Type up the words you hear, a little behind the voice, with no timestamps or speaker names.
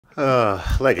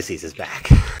Legacies is back.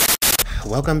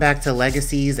 Welcome back to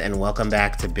Legacies and welcome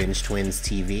back to Binge Twins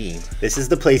TV. This is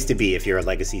the place to be if you're a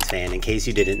Legacies fan. In case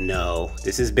you didn't know,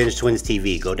 this is Binge Twins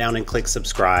TV. Go down and click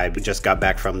subscribe. We just got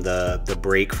back from the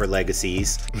break for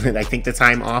Legacies. I think the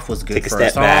time off was good for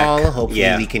us back. all.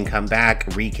 Hopefully we can come back,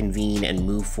 reconvene, and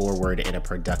move forward in a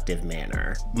productive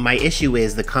manner. My issue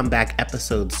is the comeback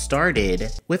episode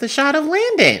started with a shot of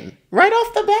Landon right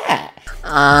off the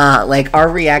bat. Like our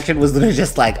reaction was literally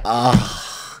just like, oh.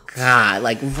 God,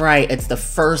 like, right, it's the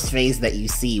first face that you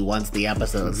see once the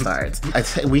episode starts.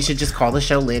 We should just call the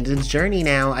show Landon's Journey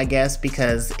now, I guess,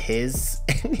 because his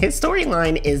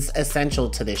storyline is essential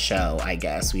to this show, I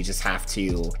guess. We just have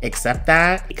to accept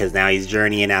that. Because now he's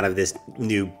journeying out of this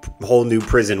whole new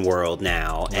prison world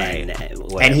now. Right.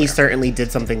 And he certainly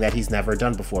did something that he's never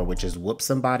done before, which is whoop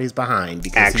somebody's behind.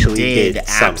 Because actually he did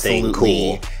something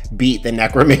cool. Beat the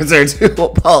necromancer to a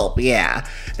pulp. Yeah,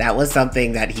 that was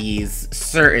something that he's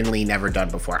certainly never done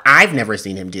before. I've never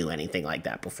seen him do anything like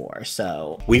that before.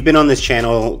 So we've been on this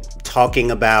channel talking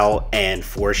about and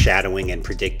foreshadowing and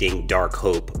predicting Dark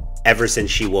Hope ever since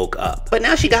she woke up. But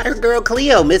now she got her girl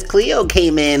Cleo. Miss Cleo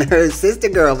came in, her sister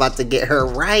girl, about to get her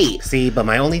right. See, but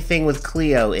my only thing with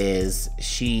Cleo is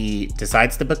she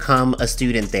decides to become a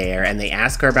student there and they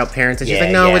ask her about parents and she's like,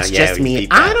 no, it's just me.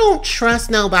 I don't trust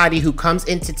nobody who comes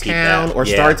into town or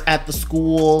starts at the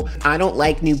school. I don't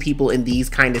like new people in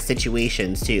these kind of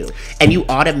situations too. And you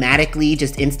automatically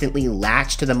just instantly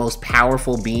latch to the most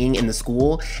powerful being in the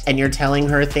school and you're telling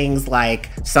her things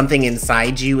like something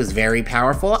inside you is very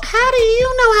powerful. How do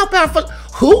you know how powerful?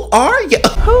 Who are you?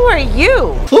 Who are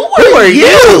you? Who are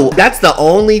you? That's the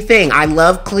only thing. I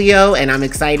love Cleo and I'm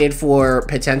excited for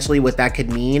potentially what that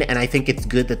could mean. And I think it's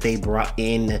good that they brought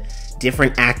in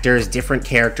different actors, different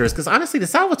characters, because honestly, the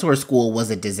Salvatore School was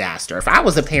a disaster. If I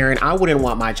was a parent, I wouldn't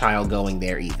want my child going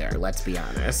there either, let's be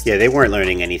honest. Yeah, they weren't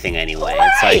learning anything anyway. Right.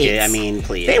 It's like, I mean,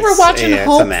 please. They were watching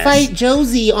Hope fight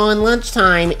Josie on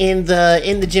lunchtime in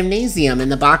the gymnasium, in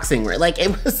the boxing ring. Like,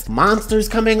 it was monsters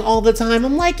coming all the time.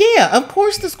 I'm like, yeah, of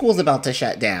course the school's about to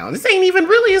shut down. This ain't even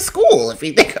really a school, if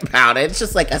you think about it. It's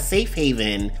just like a safe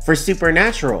haven for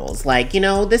supernaturals. Like, you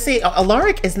know,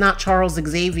 Alaric is not Charles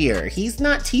Xavier. He's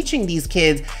not teaching these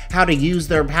kids how to use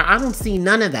their power. I don't see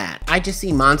none of that. I just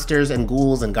see monsters and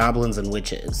ghouls and goblins and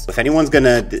witches. If anyone's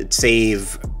gonna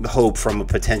save Hope from a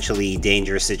potentially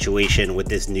dangerous situation with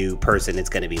this new person, it's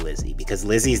gonna be Lizzie, because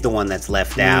Lizzie's the one that's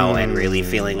left out and really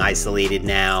feeling isolated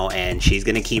now, and she's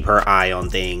gonna keep her eye on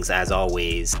things as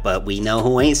always. But we know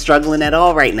who ain't struggling at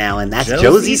all right now, and that's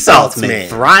Josie Saltzman,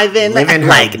 thriving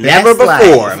like never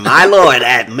before. My lord,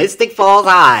 at Mystic Falls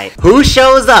High. Who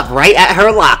shows up right at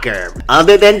her locker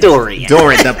other than Dorian?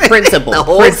 The principal. The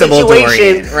whole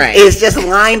situation is just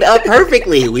lined up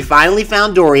perfectly. We finally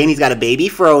found Dorian. He's got a baby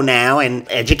fro now and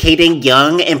educating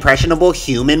young, impressionable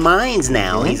human minds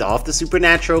now. He's off the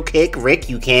supernatural kick. Rick,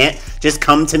 you can't just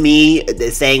come to me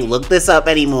saying, look this up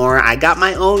anymore. I got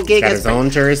my own gig. He's got his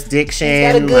own jurisdiction.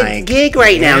 He's got a good gig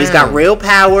right now. He's got real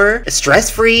power,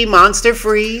 stress-free,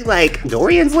 monster-free. Like,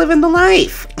 Dorian's living the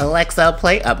life. Alexa,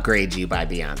 play Upgrade You by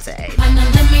Beyonce.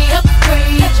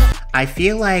 I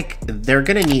feel like they're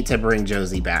gonna need to bring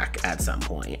Josie back at some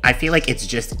point. I feel like it's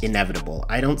just inevitable.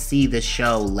 I don't see this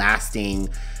show lasting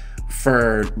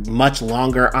for much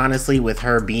longer, honestly, with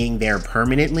her being there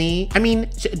permanently. I mean,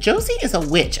 Josie is a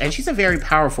witch, and she's a very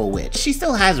powerful witch. She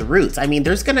still has roots. I mean,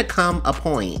 there's gonna come a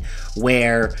point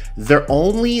where the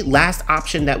only last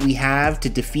option that we have to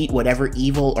defeat whatever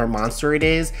evil or monster it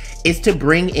is to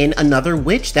bring in another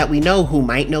witch that we know who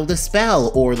might know the spell,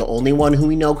 or the only one who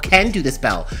we know can do the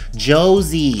spell.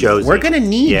 Josie. We're gonna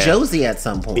need Josie at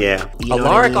some point. Yeah. You know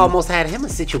Alaric almost had him a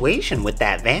situation with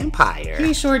that vampire.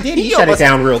 He sure did. He shut it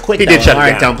down real quick. He did shut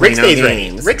it down. Don't play no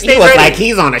games. Rick stays he was ready. like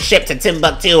he's on a ship to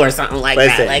Timbuktu or something like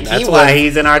that. Like, that's why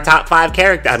he's in our top 5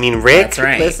 character. I mean, Rick. That's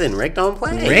right. Listen, Rick don't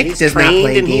play. Rick does not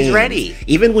play and games. He's ready.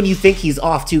 Even when you think he's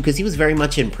off too, because he was very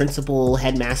much in principal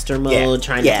headmaster mode,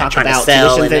 trying to talk about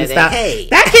tuitions and stuff. Hey,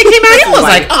 that kid came out. He was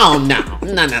like, "Oh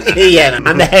no. Yeah,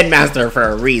 I'm the headmaster for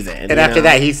a reason." And after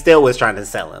that, he still was trying to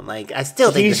sell him. Like, I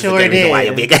still think this is the reason why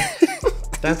you'll be a guy.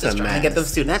 That's a mess. Get them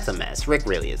students. That's a mess. Rick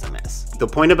really is a mess. The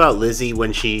point about Lizzie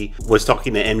when she was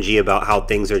talking to MG about how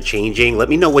things are changing, let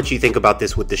me know what you think about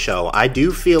this with the show. I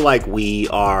do feel like we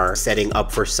are setting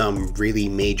up for some really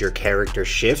major character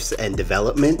shifts and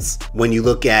developments. When you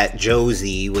look at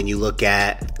Josie, when you look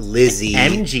at Lizzie,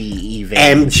 MG even.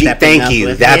 MG, thank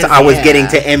you. That's I was getting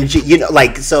to MG. You know,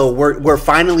 like, so we're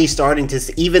finally starting to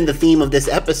see, even the theme of this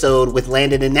episode with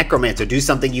Landon and Necromancer, do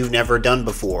something you've never done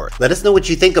before. Let us know what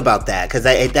you think about that, because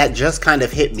that just kind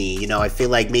of hit me. You know, I feel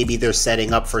like maybe they're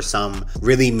setting up for some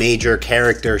really major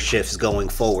character shifts going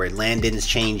forward. Landon's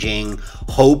changing,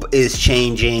 Hope is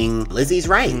changing. Lizzie's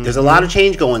right. There's a lot of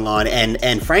change going on,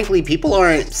 and frankly, people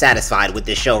aren't satisfied with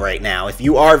this show right now. If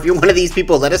you're one of these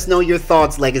people, let us know your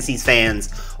thoughts, Legacies fans,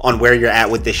 on where you're at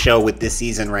with this show, with this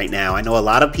season right now. I know a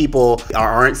lot of people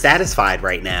aren't satisfied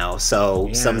right now, so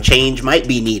some change might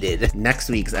be needed. Next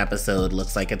week's episode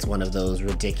looks like it's one of those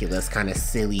ridiculous, kind of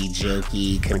silly,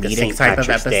 jokey, comedic St. type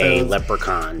Patrick's of Day, episodes.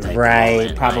 Leprechaun type Right,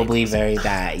 moment, probably right? very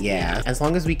that, yeah. As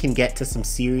long as we can get to some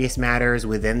serious matters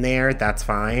within there, that's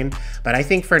fine. But I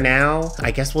think for now, I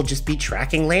guess we'll just be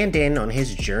tracking Landon on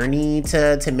his journey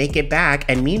to make it back.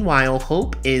 And meanwhile,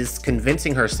 Hope is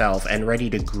convincing herself and ready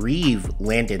to grieve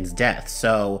Landon's death.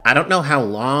 So I don't know how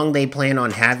long they plan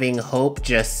on having Hope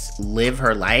just live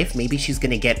her life. Maybe she's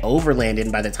gonna get over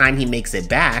Landon by the time he makes it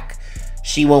back.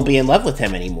 She won't be in love with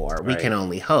him anymore. Right. We can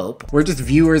only hope. We're just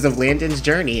viewers of Landon's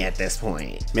journey at this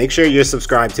point. Make sure you're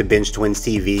subscribed to Binge Twins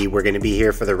TV. We're going to be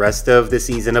here for the rest of the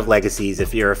season of Legacies.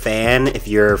 If you're a fan, if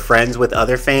you're friends with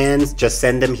other fans, just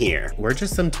send them here. We're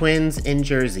just some twins in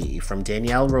Jersey from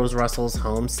Danielle Rose Russell's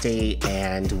home state,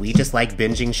 and we just like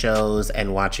binging shows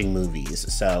and watching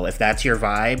movies. So if that's your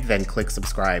vibe, then click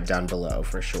subscribe down below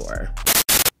for sure.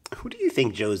 Who do you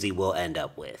think Josie will end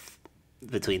up with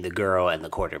between the girl and the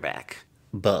quarterback?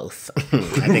 Both.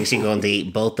 I think she's going to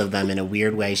date both of them in a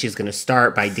weird way. She's going to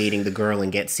start by dating the girl and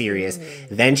get serious.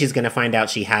 Then she's going to find out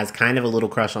she has kind of a little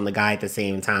crush on the guy at the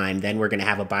same time. Then we're going to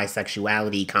have a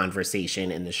bisexuality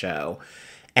conversation in the show.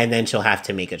 And then she'll have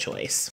to make a choice.